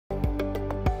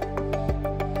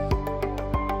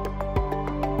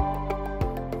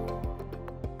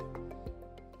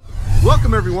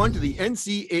Welcome, everyone, to the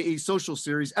NCAA Social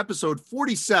Series, episode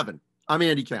 47. I'm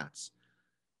Andy Katz.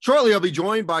 Shortly, I'll be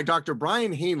joined by Dr.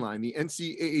 Brian Hainline, the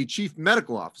NCAA Chief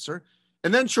Medical Officer,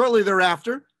 and then shortly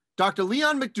thereafter, Dr.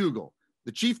 Leon McDougle,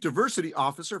 the Chief Diversity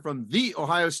Officer from the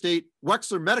Ohio State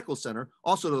Wexler Medical Center,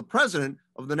 also the President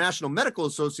of the National Medical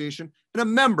Association, and a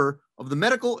member of the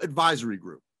Medical Advisory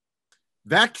Group.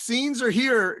 Vaccines are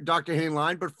here, Dr.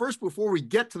 Hainline, but first, before we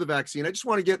get to the vaccine, I just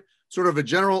want to get sort of a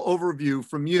general overview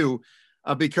from you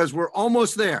because we're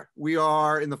almost there. We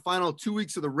are in the final 2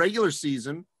 weeks of the regular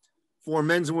season for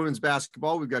men's and women's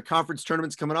basketball. We've got conference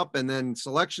tournaments coming up and then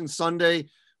selection Sunday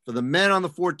for the men on the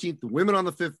 14th, the women on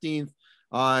the 15th,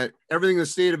 everything in the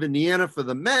state of Indiana for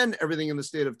the men, everything in the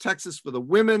state of Texas for the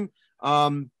women.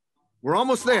 We're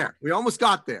almost there. We almost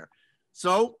got there.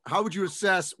 So how would you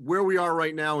assess where we are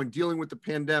right now in dealing with the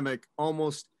pandemic,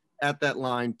 almost at that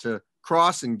line to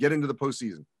cross and get into the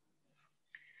postseason?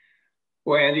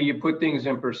 Well, Andy, you put things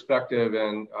in perspective,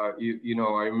 and you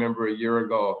know, I remember a year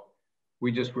ago,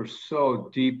 we just were so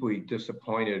deeply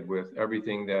disappointed with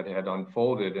everything that had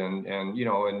unfolded,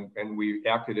 and we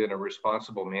acted in a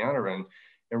responsible manner, and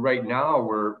right now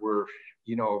we're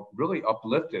really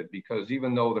uplifted because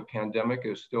even though the pandemic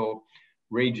is still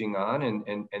raging on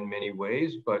in many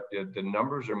ways, but the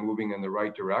numbers are moving in the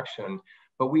right direction,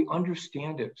 but we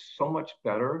understand it so much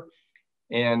better.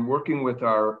 And working with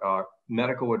our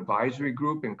medical advisory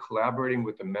group and collaborating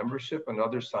with the membership and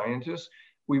other scientists,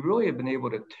 we really have been able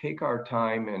to take our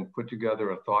time and put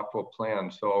together a thoughtful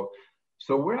plan. So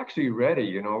we're actually ready.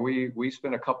 You know, we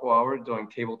spent a couple hours doing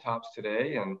tabletops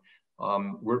today, and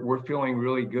we're feeling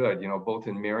really good. You know, both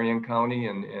in Marion County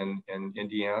and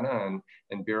Indiana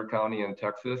and Bexar County in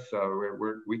Texas.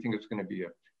 We think it's going to be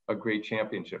a great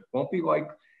championship. Won't be like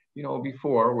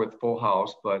before with full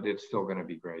house, but it's still going to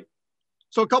be great.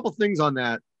 So a couple things on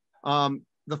that.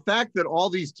 The fact that all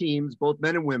these teams, both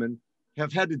men and women,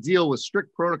 have had to deal with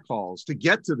strict protocols to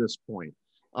get to this point.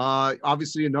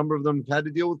 Obviously, a number of them have had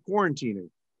to deal with quarantining.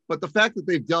 But the fact that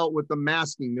they've dealt with the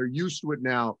masking, they're used to it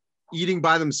now, eating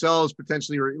by themselves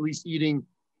potentially, or at least eating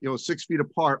 6 feet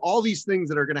apart, all these things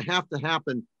that are going to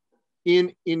happen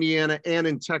in Indiana and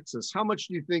in Texas. How much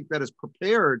do you think that has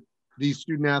prepared these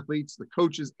student athletes, the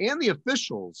coaches, and the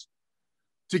officials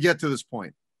to get to this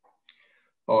point?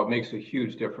 Oh, it makes a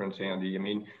huge difference, Andy. I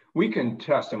mean, we can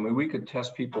test. We could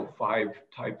test people five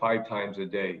times a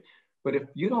day. But if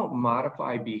you don't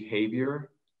modify behavior,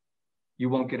 you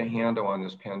won't get a handle on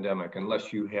this pandemic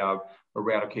unless you have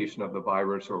eradication of the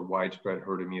virus or widespread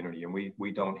herd immunity. And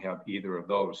we don't have either of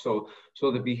those. So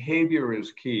the behavior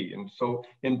is key. And so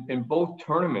in both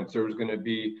tournaments, there's going to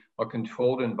be a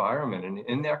controlled environment. And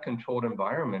in that controlled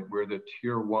environment where the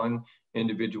tier one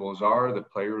individuals are, the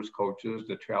players, coaches,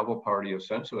 the travel party,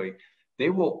 essentially, they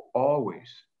will always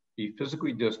be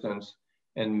physically distanced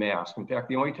and masked. In fact,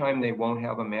 the only time they won't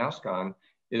have a mask on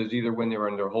is either when they're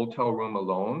in their hotel room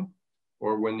alone,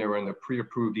 or when they're in the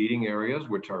pre-approved eating areas,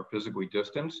 which are physically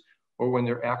distanced, or when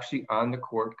they're actually on the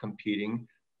court competing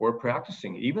or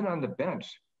practicing. Even on the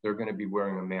bench, they're going to be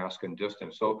wearing a mask and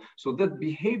distance. So the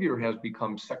behavior has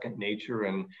become second nature,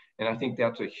 and I think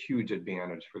that's a huge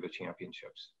advantage for the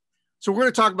championships. So we're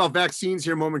going to talk about vaccines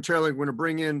here momentarily. We're going to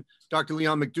bring in Dr.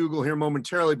 Leon McDougle here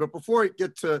momentarily. But before I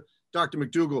get to Dr.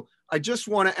 McDougle, I just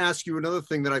want to ask you another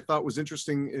thing that I thought was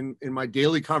interesting in my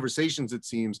daily conversations, it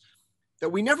seems,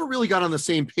 that we never really got on the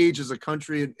same page as a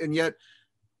country. And yet,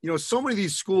 so many of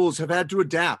these schools have had to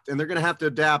adapt, and they're going to have to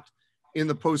adapt in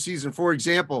the postseason. For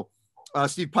example,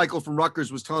 Steve Peichel from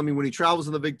Rutgers was telling me when he travels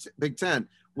in the Big Ten,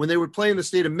 when they would play in the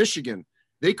state of Michigan,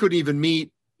 they couldn't even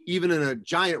meet even in a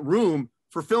giant room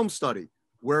for film study.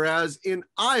 Whereas in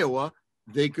Iowa,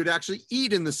 they could actually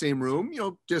eat in the same room,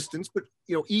 distance, but,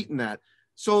 eat in that.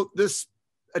 So this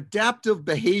adaptive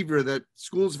behavior that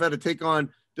schools have had to take on,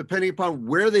 depending upon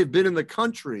where they've been in the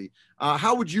country,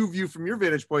 how would you view from your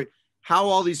vantage point, how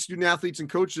all these student athletes and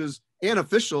coaches and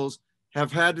officials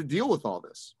have had to deal with all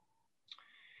this?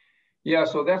 Yeah,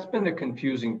 so that's been the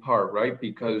confusing part, right?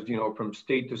 Because, from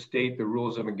state to state, the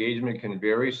rules of engagement can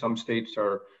vary. Some states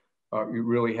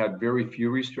really had very few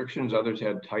restrictions. Others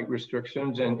had tight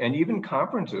restrictions, and even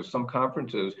conferences. Some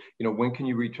conferences, when can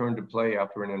you return to play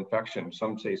after an infection?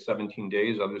 Some say 17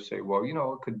 days. Others say, well,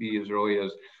 it could be as early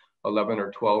as 11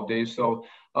 or 12 days. So,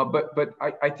 but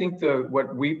I think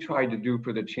what we've tried to do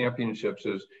for the championships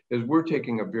is we're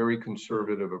taking a very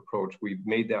conservative approach. We've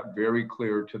made that very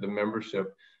clear to the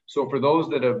membership So for those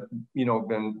that have,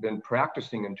 been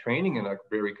practicing and training in a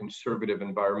very conservative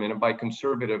environment, and by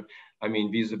conservative, I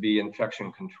mean vis-a-vis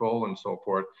infection control and so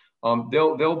forth,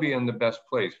 they'll be in the best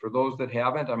place. For those that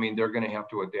haven't, I mean, they're going to have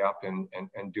to adapt and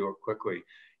do it quickly.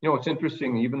 It's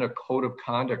interesting, even a code of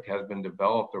conduct has been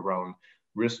developed around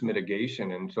risk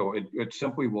mitigation. And so it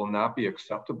simply will not be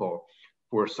acceptable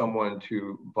for someone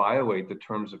to violate the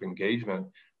terms of engagement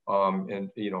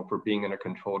for being in a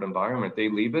controlled environment. They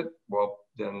leave it, well,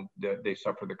 then they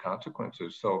suffer the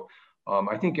consequences. So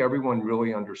I think everyone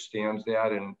really understands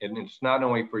that. And it's not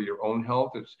only for your own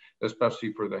health, it's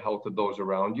especially for the health of those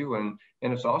around you. And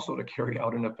it's also to carry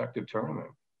out an effective tournament.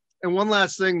 And one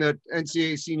last thing that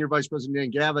NCAA Senior Vice President Dan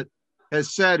Gavitt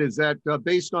has said is that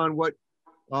based on what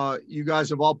you guys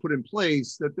have all put in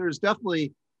place, that there's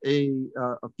definitely a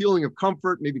feeling of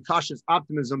comfort, maybe cautious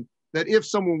optimism, that if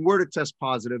someone were to test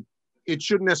positive, it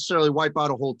shouldn't necessarily wipe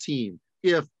out a whole team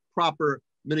if proper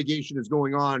mitigation is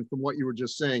going on from what you were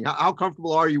just saying. How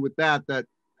comfortable are you with that,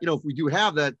 if we do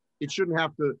have that, it shouldn't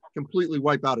have to completely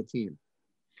wipe out a team?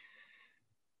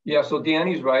 Yeah, so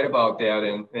Danny's right about that.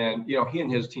 And he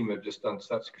and his team have just done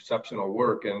such exceptional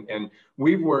work. And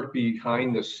we've worked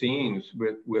behind the scenes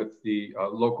with the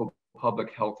local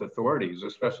public health authorities,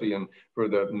 especially for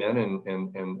the men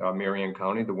in Marion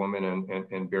County, the women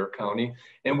in Bexar County.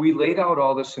 And we laid out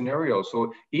all the scenarios.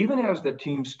 So even as the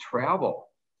teams travel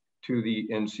to the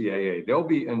NCAA, they'll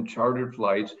be in chartered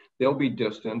flights, they'll be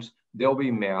distanced, they'll be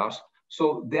masked.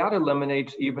 So that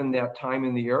eliminates even that time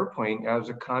in the airplane as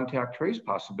a contact trace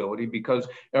possibility, because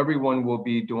everyone will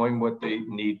be doing what they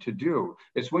need to do.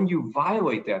 It's when you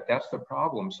violate that, that's the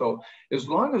problem. So as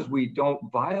long as we don't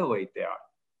violate that,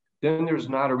 then there's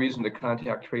not a reason to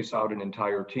contact trace out an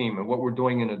entire team. And what we're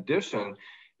doing in addition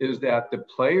is that the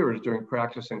players during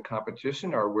practice and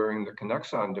competition are wearing the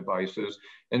Connexon devices.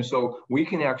 And so we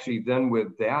can actually then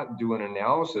with that do an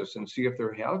analysis and see if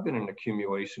there has been an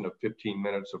accumulation of 15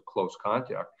 minutes of close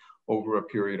contact over a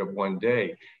period of one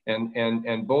day.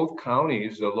 And both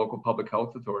counties, the local public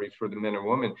health authorities for the men and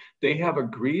women, they have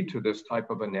agreed to this type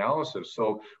of analysis.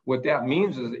 So what that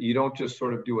means is that you don't just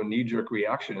sort of do a knee-jerk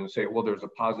reaction and say, well, there's a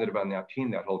positive on that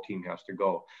team, that whole team has to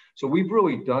go. So we've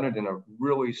really done it in a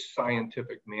really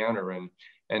scientific manner.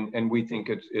 And we think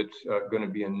it's going to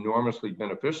be enormously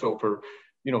beneficial for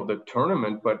the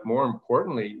tournament, but more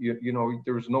importantly,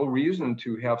 there's no reason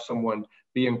to have someone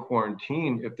be in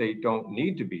quarantine if they don't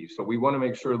need to be. So we want to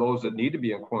make sure those that need to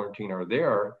be in quarantine are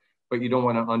there, but you don't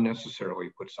want to unnecessarily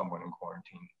put someone in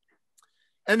quarantine.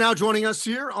 And now joining us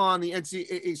here on the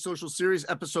NCAA Social Series,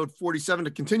 episode 47,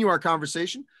 to continue our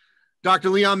conversation, Dr.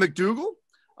 Leon McDougle,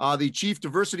 the Chief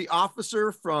Diversity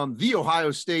Officer from the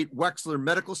Ohio State Wexler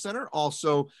Medical Center,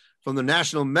 also from the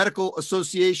National Medical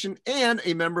Association, and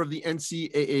a member of the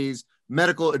NCAA's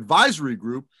Medical Advisory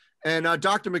Group. And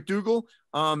Dr. McDougle,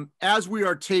 as we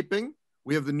are taping,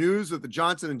 we have the news that the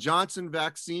Johnson & Johnson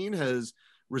vaccine has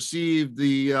received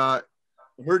the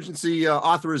emergency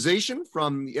authorization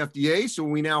from the FDA. So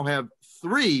we now have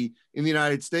 3 in the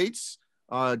United States,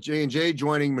 J&J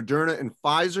joining Moderna and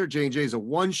Pfizer. J&J is a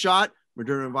 1-shot,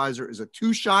 Moderna and Pfizer is a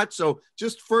 2-shot. So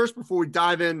just first, before we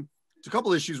dive in to a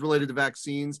couple issues related to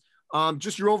vaccines,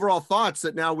 just your overall thoughts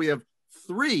that now we have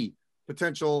 3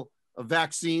 potential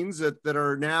vaccines that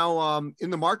are now in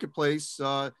the marketplace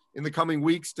in the coming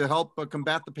weeks to help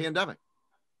combat the pandemic.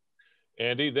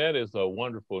 Andy, that is a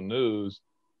wonderful news.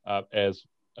 As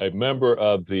a member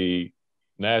of the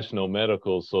National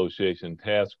Medical Association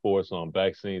Task Force on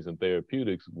Vaccines and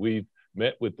Therapeutics, we've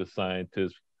met with the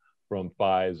scientists from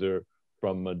Pfizer,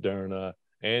 from Moderna,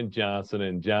 and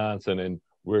Johnson & Johnson, and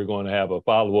we're going to have a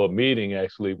follow-up meeting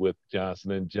actually with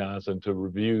Johnson & Johnson to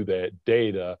review that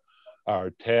data.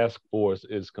 Our task force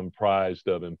is comprised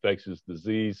of infectious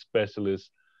disease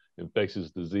specialists, infectious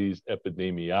disease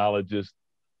epidemiologists,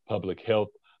 public health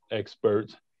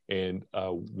experts, and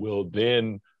will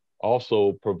then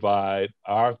also provide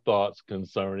our thoughts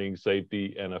concerning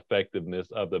safety and effectiveness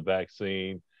of the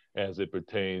vaccine as it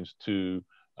pertains to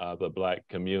the Black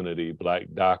community, Black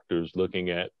doctors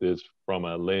looking at this from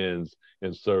a lens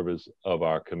in service of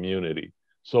our community.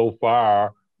 So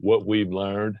far, what we've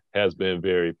learned has been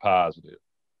very positive.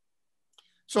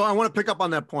 So I want to pick up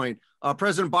on that point.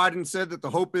 President Biden said that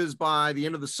the hope is by the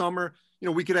end of the summer,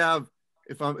 we could have,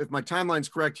 if my timeline's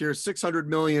correct here, 600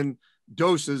 million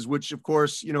doses, which of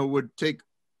course, would take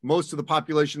most of the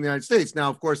population in the United States. Now,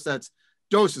 of course, that's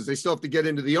doses. They still have to get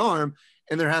into the arm,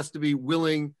 and there has to be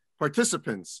willing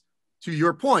participants. To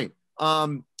your point,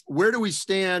 where do we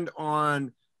stand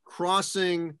on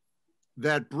crossing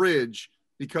that bridge?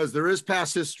 Because there is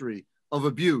past history of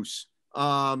abuse,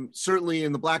 certainly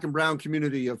in the Black and brown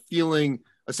community, of feeling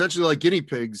essentially like guinea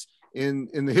pigs in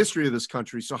the history of this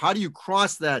country. So how do you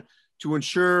cross that to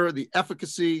ensure the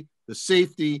efficacy, the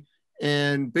safety,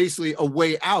 and basically a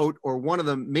way out, or one of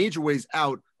the major ways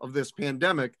out of this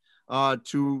pandemic,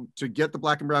 to get the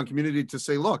Black and brown community to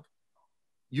say, look,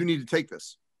 you need to take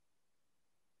this?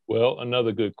 Well,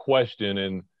 another good question.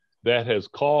 And that has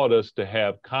called us to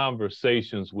have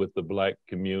conversations with the Black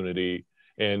community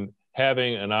and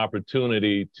having an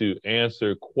opportunity to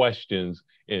answer questions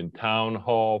in town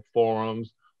hall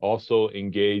forums, also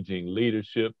engaging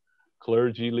leadership,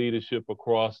 clergy leadership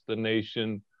across the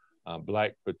nation,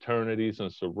 Black fraternities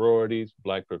and sororities,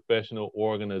 Black professional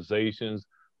organizations.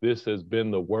 This has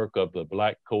been the work of the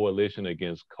Black Coalition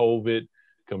Against COVID,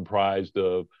 comprised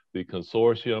of the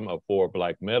consortium of 4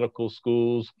 Black medical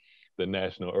schools, the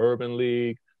National Urban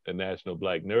League, the National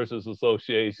Black Nurses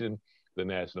Association, the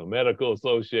National Medical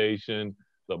Association,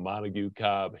 the Montague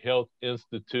Cobb Health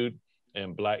Institute,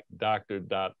 and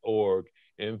blackdoctor.org.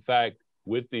 In fact,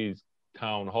 with these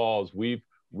town halls, we've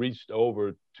reached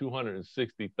over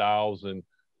 260,000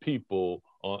 people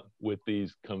with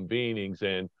these convenings.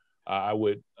 And I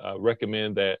would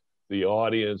recommend that the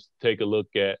audience take a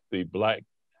look at the Black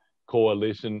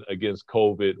Coalition Against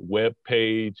COVID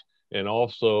webpage, and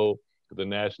also the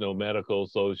National Medical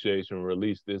Association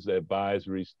released this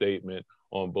advisory statement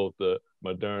on both the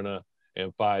Moderna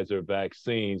and Pfizer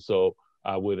vaccines. So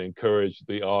I would encourage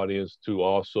the audience to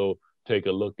also take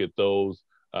a look at those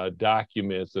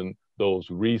documents and those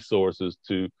resources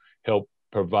to help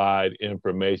provide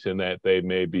information that they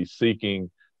may be seeking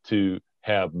to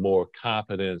have more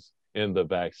confidence in the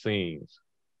vaccines.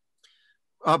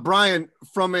 Brian,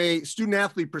 from a student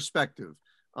athlete perspective,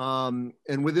 and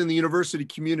within the university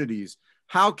communities,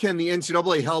 how can the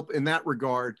NCAA help in that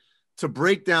regard to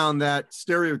break down that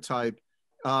stereotype,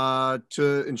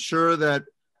 to ensure that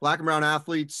Black and brown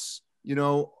athletes,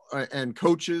 and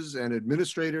coaches and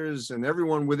administrators and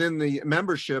everyone within the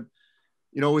membership,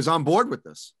 is on board with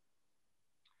this?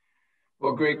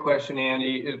 Well, great question,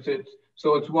 Andy.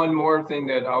 So it's one more thing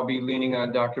that I'll be leaning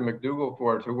on Dr. McDougle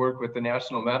for, to work with the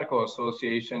National Medical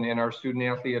Association and our Student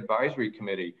Athlete Advisory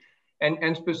Committee.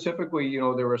 And specifically,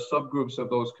 there are subgroups of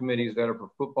those committees that are for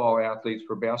football athletes,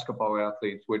 for basketball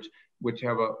athletes, which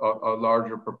have a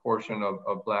larger proportion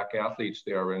of Black athletes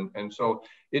there. And so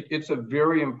it's a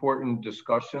very important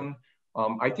discussion.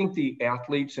 I think the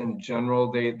athletes in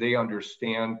general, they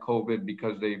understand COVID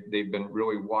because they've been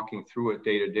really walking through it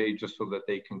day to day just so that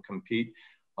they can compete.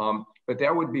 But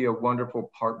that would be a wonderful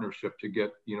partnership to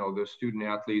get, the student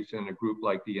athletes in a group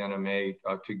like the NMA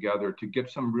together to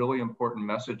get some really important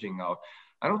messaging out.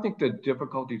 I don't think the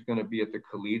difficulty is going to be at the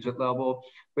collegiate level,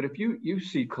 but if you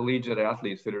see collegiate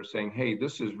athletes that are saying, hey,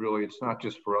 this is really, it's not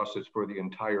just for us, it's for the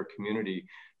entire community.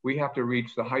 We have to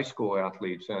reach the high school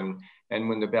athletes, and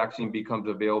when the vaccine becomes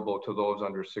available to those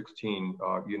under 16,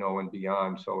 and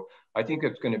beyond. So I think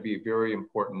it's going to be very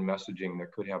important messaging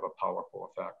that could have a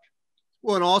powerful effect.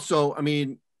 Well, and also,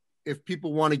 if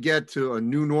people want to get to a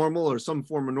new normal or some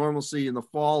form of normalcy in the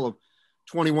fall of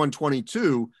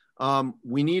 21-22,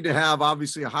 we need to have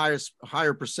obviously a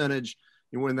higher percentage,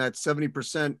 when that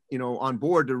 70%, on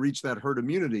board to reach that herd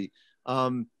immunity.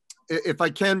 If I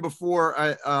can, before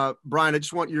Brian, I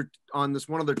just want you on this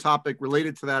one other topic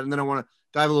related to that, and then I want to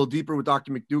dive a little deeper with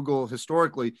Dr. McDougle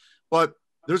historically. But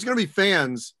there's going to be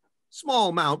fans, small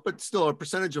amount, but still a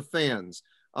percentage of fans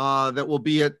that will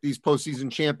be at these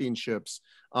postseason championships.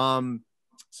 Some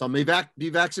may be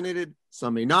vaccinated,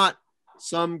 some may not.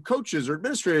 Some coaches or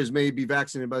administrators may be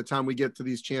vaccinated by the time we get to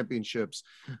these championships.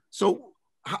 So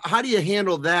how do you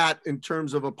handle that in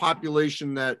terms of a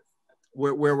population that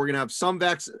where we're going to have some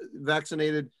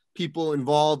vaccinated people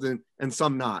involved and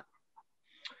some not?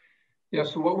 Yeah,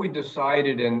 so what we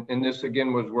decided, and this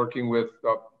again was working with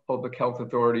public health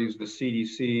authorities, the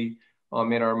CDC,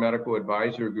 and our medical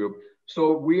advisory group.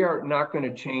 So we are not going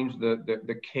to change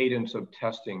the cadence of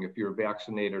testing if you're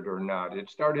vaccinated or not. It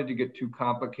started to get too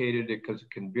complicated because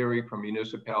it can vary from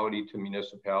municipality to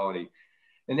municipality.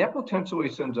 And that potentially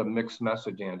sends a mixed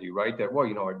message, Andy, right? That, well,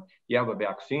 you have a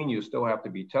vaccine, you still have to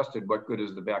be tested. What good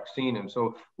is the vaccine? And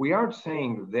so we aren't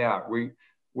saying that. We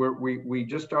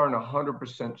just aren't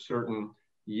 100% certain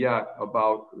yet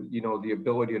about, the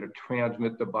ability to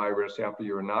transmit the virus after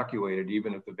you're inoculated,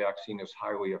 even if the vaccine is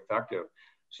highly effective.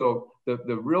 So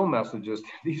the real message is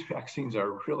these vaccines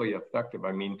are really effective.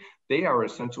 They are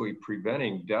essentially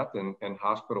preventing death and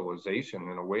hospitalization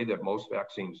in a way that most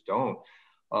vaccines don't.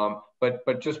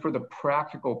 But just for the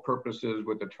practical purposes,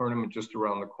 with the tournament just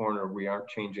around the corner, we aren't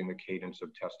changing the cadence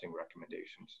of testing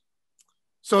recommendations.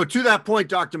 So to that point,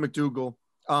 Dr. McDougle,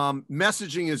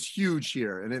 messaging is huge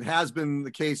here, and it has been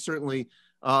the case certainly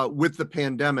with the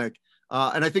pandemic.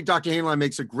 And I think Dr. Hainline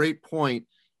makes a great point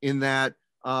in that,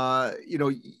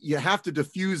 you have to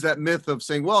diffuse that myth of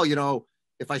saying, well,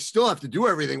 if I still have to do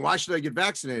everything, why should I get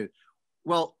vaccinated?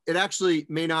 Well, it actually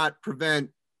may not prevent,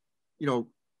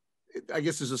 I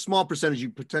guess there's a small percentage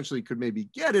you potentially could maybe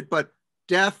get it, but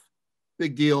death,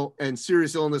 big deal, and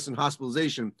serious illness and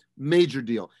hospitalization, major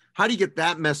deal. How do you get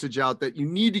that message out that you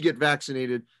need to get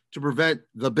vaccinated to prevent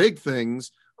the big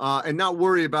things and not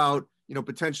worry about,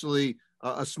 potentially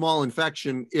a small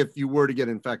infection if you were to get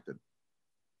infected?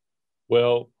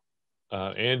 Well,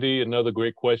 Andy, another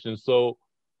great question. So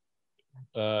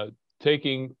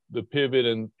taking the pivot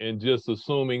and just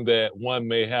assuming that one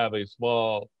may have a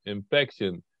small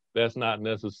infection, that's not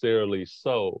necessarily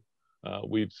so.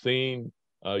 We've seen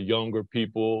younger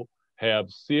people have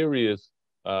serious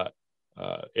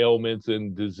ailments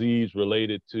and disease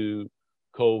related to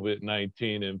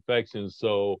COVID-19 infections.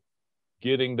 So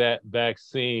getting that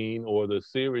vaccine or the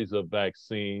series of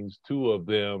vaccines, 2 of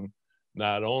them,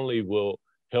 not only will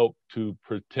help to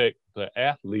protect the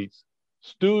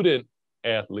student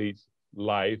athletes'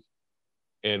 life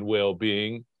and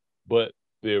well-being, but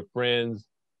their friends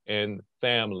and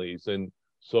families. And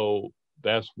so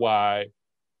that's why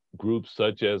groups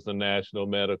such as the National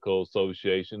Medical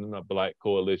Association and the Black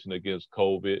Coalition Against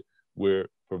COVID, we're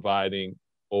providing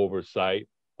oversight,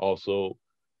 also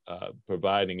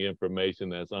providing information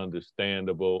that's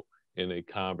understandable in a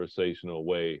conversational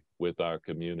way with our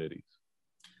communities.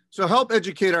 So help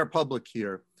educate our public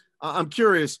here. I'm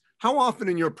curious, how often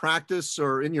in your practice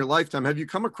or in your lifetime have you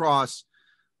come across,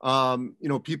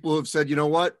 people who have said, you know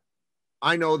what,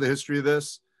 I know the history of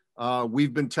this.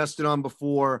 We've been tested on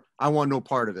before. I want no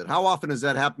part of it. How often has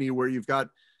that happened to you where you've got,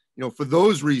 for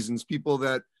those reasons, people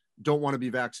that don't want to be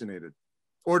vaccinated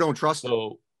or don't trust it?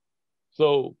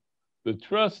 So the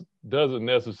trust doesn't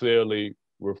necessarily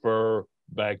refer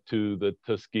back to the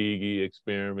Tuskegee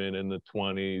experiment in the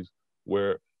 20s,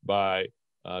 whereby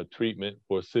treatment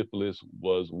for syphilis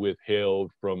was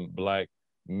withheld from Black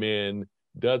men.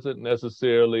 Doesn't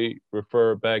necessarily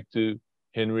refer back to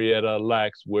Henrietta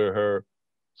Lacks, where her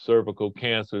cervical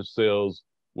cancer cells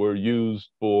were used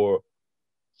for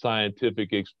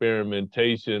scientific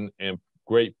experimentation and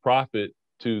great profit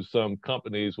to some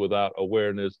companies without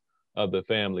awareness of the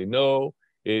family. No,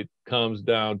 it comes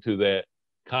down to that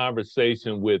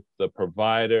conversation with the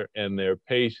provider and their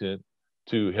patient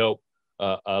to help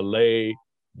allay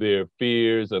their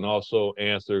fears and also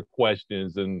answer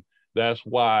questions. And that's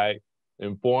why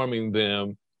informing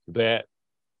them that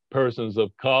persons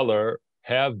of color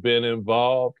have been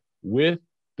involved with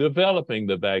developing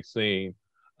the vaccine.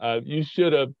 You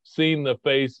should have seen the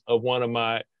face of one of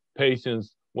my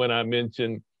patients when I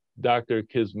mentioned Dr.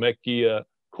 Kismekia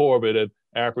Corbett, an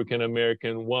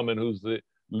African-American woman who's the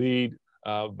lead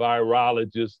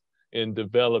virologist in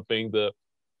developing the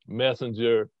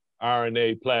messenger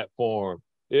RNA platform.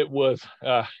 It was,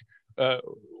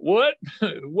 what?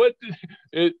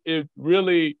 It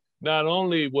really not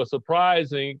only was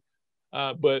surprising,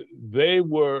 but they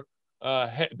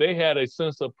had a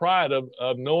sense of pride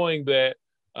of knowing that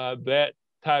that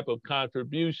type of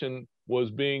contribution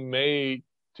was being made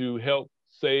to help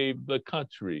save the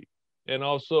country. And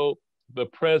also the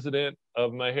president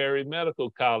of Meharry Medical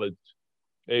College,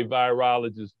 a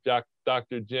virologist,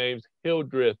 Dr. James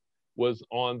Hildreth, was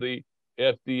on the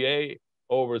FDA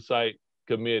oversight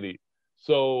committee.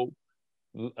 So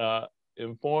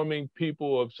informing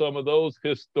people of some of those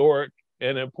historic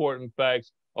and important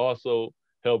facts also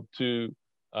help to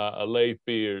allay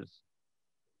fears.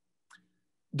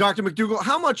 Dr. McDougle,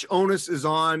 how much onus is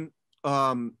on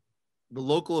the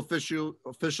local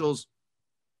officials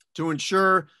to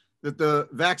ensure that the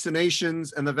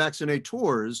vaccinations and the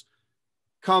vaccinators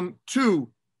come to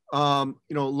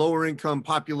lower income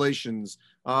populations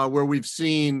where we've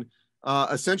seen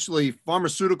essentially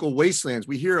pharmaceutical wastelands?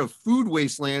 We hear of food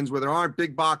wastelands where there aren't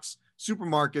big box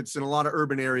supermarkets in a lot of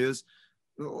urban areas.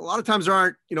 A lot of times there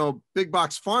aren't, big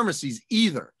box pharmacies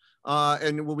either.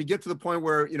 And when we get to the point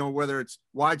where, whether it's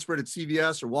widespread at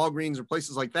CVS or Walgreens or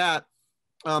places like that,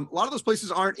 a lot of those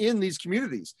places aren't in these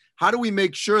communities. How do we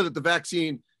make sure that the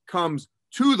vaccine comes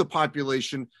to the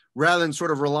population rather than sort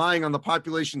of relying on the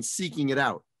population seeking it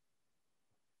out?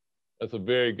 That's a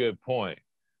very good point.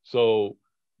 So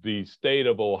the state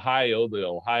of Ohio, the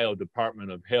Ohio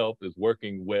Department of Health, is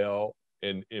working well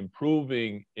and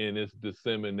improving in its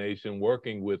dissemination,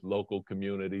 working with local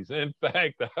communities. In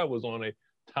fact, I was on a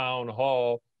town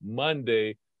hall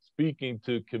Monday speaking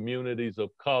to communities of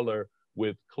color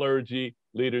with clergy,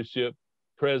 leadership,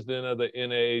 president of the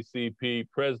NAACP,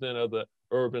 president of the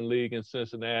Urban League in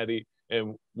Cincinnati,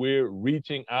 and we're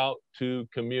reaching out to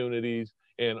communities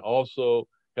and also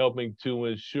helping to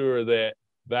ensure that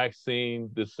vaccine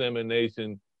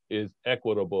dissemination is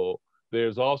equitable.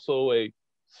 There's also a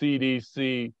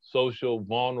CDC social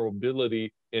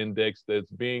vulnerability index that's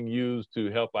being used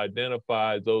to help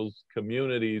identify those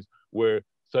communities where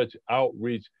such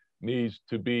outreach needs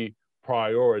to be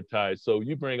prioritized. So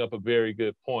you bring up a very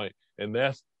good point, and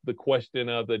that's the question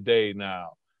of the day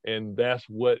now. And that's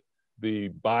what the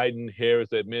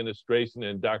Biden-Harris administration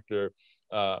and Dr.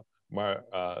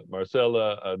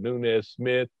 Marcella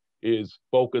Nunez-Smith is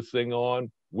focusing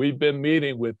on. We've been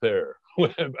meeting with her.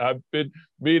 I've been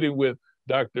meeting with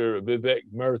Dr. Vivek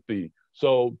Murthy.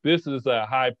 So this is a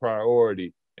high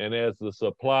priority. And as the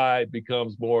supply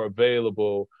becomes more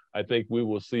available, I think we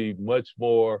will see much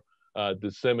more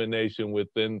dissemination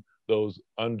within those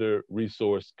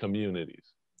under-resourced communities.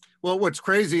 Well, what's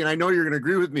crazy, and I know you're going to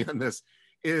agree with me on this,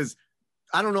 is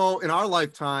I don't know in our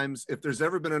lifetimes if there's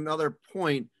ever been another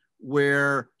point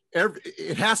where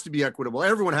it has to be equitable.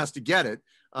 Everyone has to get it.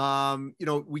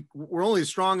 We're only as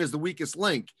strong as the weakest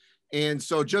link. And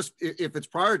so just if it's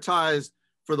prioritized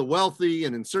for the wealthy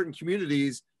and in certain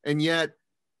communities, and yet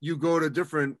you go to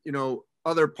different,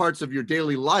 other parts of your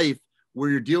daily life where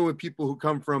you're dealing with people who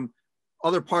come from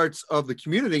other parts of the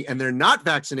community and they're not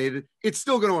vaccinated, it's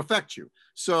still going to affect you.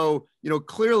 So,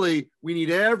 clearly we need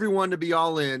everyone to be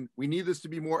all in. We need this to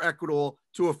be more equitable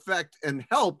to affect and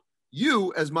help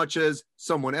you as much as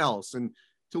someone else. And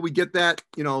until we get that,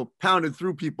 pounded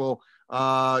through people,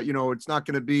 it's not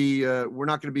going to be, we're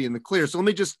not going to be in the clear. So let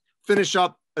me just finish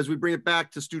up as we bring it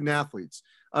back to student athletes,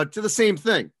 to the same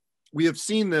thing. We have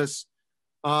seen this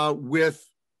with,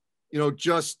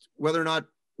 just whether or not,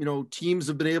 teams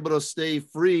have been able to stay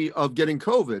free of getting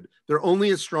COVID. They're only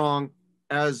as strong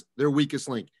as their weakest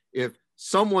link. If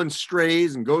someone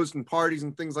strays and goes and parties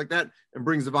and things like that and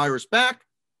brings the virus back,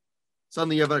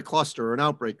 suddenly you have a cluster or an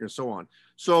outbreak or so on.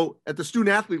 So at the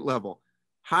student athlete level,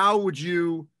 how would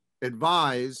you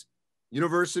advise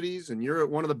universities, and you're at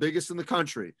one of the biggest in the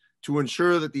country, to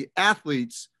ensure that the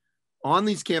athletes on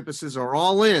these campuses are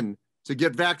all in to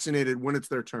get vaccinated when it's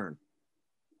their turn?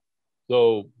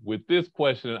 So with this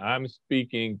question, I'm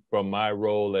speaking from my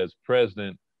role as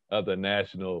president of the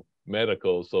National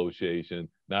Medical Association,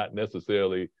 not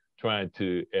necessarily trying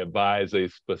to advise a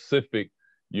specific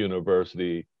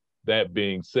university. That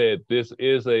being said, this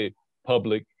is a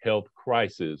public health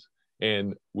crisis,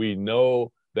 and we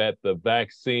know that the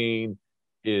vaccine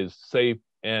is safe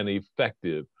and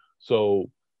effective. So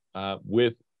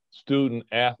with student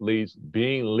athletes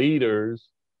being leaders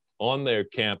on their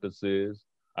campuses,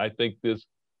 I think this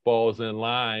falls in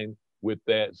line with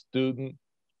that student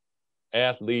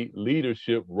athlete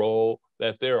leadership role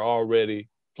that they're already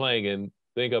playing. And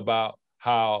think about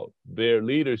how their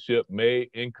leadership may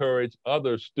encourage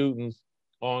other students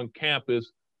on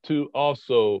campus to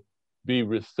also be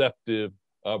receptive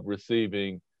of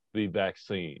receiving the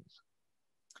vaccines.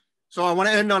 So I want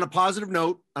to end on a positive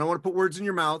note. I don't want to put words in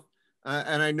your mouth.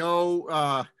 And I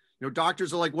know,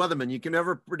 doctors are like weathermen. You can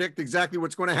never predict exactly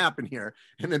what's going to happen here.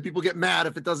 And then people get mad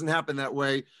if it doesn't happen that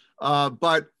way.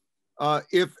 But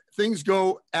if things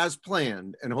go as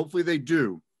planned, and hopefully they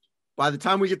do, by the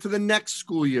time we get to the next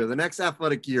school year, the next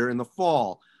athletic year in the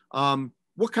fall,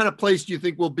 what kind of place do you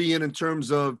think we'll be in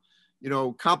terms of,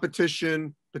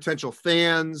 competition, potential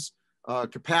fans,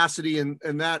 capacity, and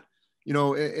that,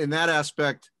 in that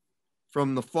aspect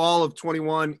from the fall of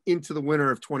 21 into the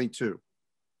winter of 22?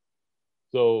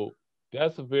 So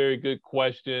that's a very good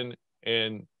question.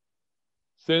 And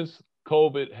since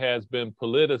COVID has been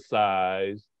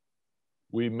politicized,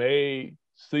 we may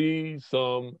see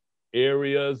some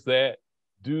areas that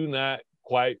do not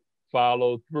quite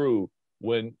follow through.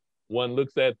 When one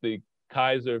looks at the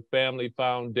Kaiser Family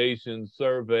Foundation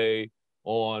survey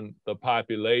on the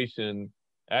population,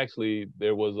 actually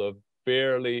there was a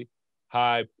fairly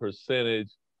high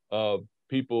percentage of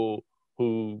people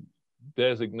who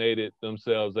designated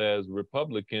themselves as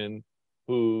Republican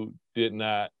who did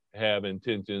not have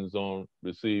intentions on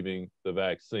receiving the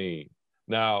vaccine.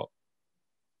 Now,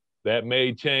 that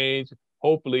may change.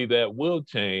 Hopefully that will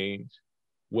change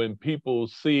when people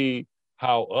see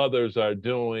how others are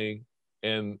doing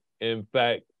and in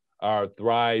fact are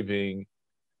thriving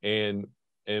and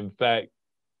in fact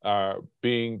are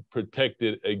being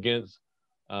protected against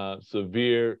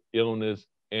severe illness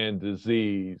and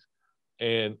disease.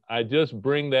 And I just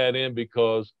bring that in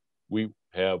because we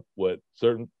have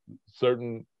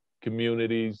certain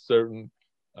communities, certain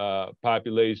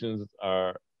populations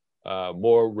are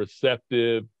more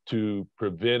receptive to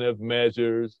preventive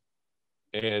measures,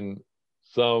 and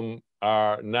some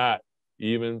are not,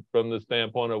 even from the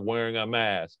standpoint of wearing a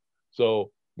mask.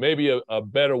 So maybe a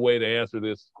better way to answer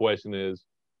this question is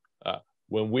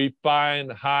when we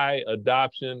find high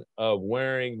adoption of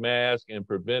wearing masks and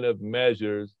preventive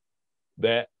measures,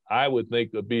 that I would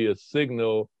think would be a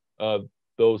signal of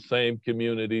those same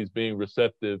communities being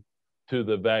receptive to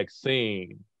the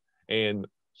vaccine. And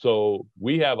so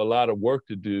we have a lot of work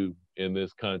to do in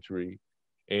this country.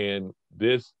 And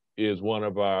this is one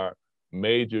of our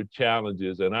major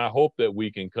challenges. And I hope that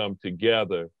we can come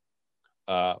together,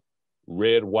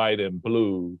 red, white, and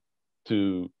blue,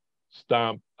 to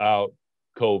stomp out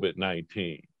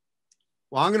COVID-19.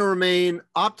 Well, I'm going to remain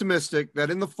optimistic that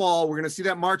in the fall, we're going to see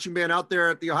that marching band out there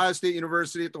at the Ohio State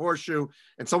University at the Horseshoe,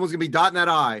 and someone's going to be dotting that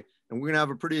I, and we're going to have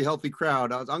a pretty healthy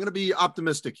crowd. I'm going to be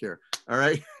optimistic here, all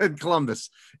right, in Columbus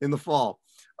in the fall.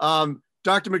 Dr.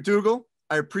 McDougle,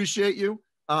 I appreciate you.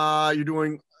 You're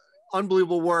doing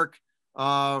unbelievable work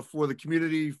for the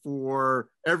community, for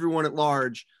everyone at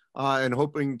large, and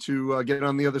hoping to get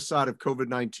on the other side of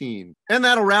COVID-19. And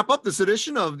that'll wrap up this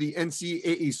edition of the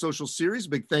NCAA Social Series.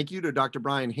 Big thank you to Dr.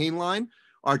 Brian Hainline,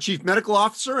 our Chief Medical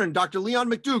Officer, and Dr. Leon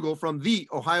McDougle from the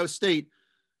Ohio State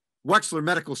Wexler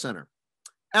Medical Center.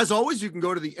 As always, you can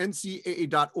go to the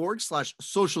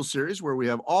ncaa.org/social series, where we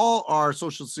have all our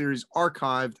social series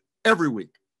archived every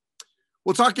week.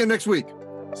 We'll talk again next week.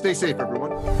 Stay safe,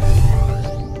 everyone.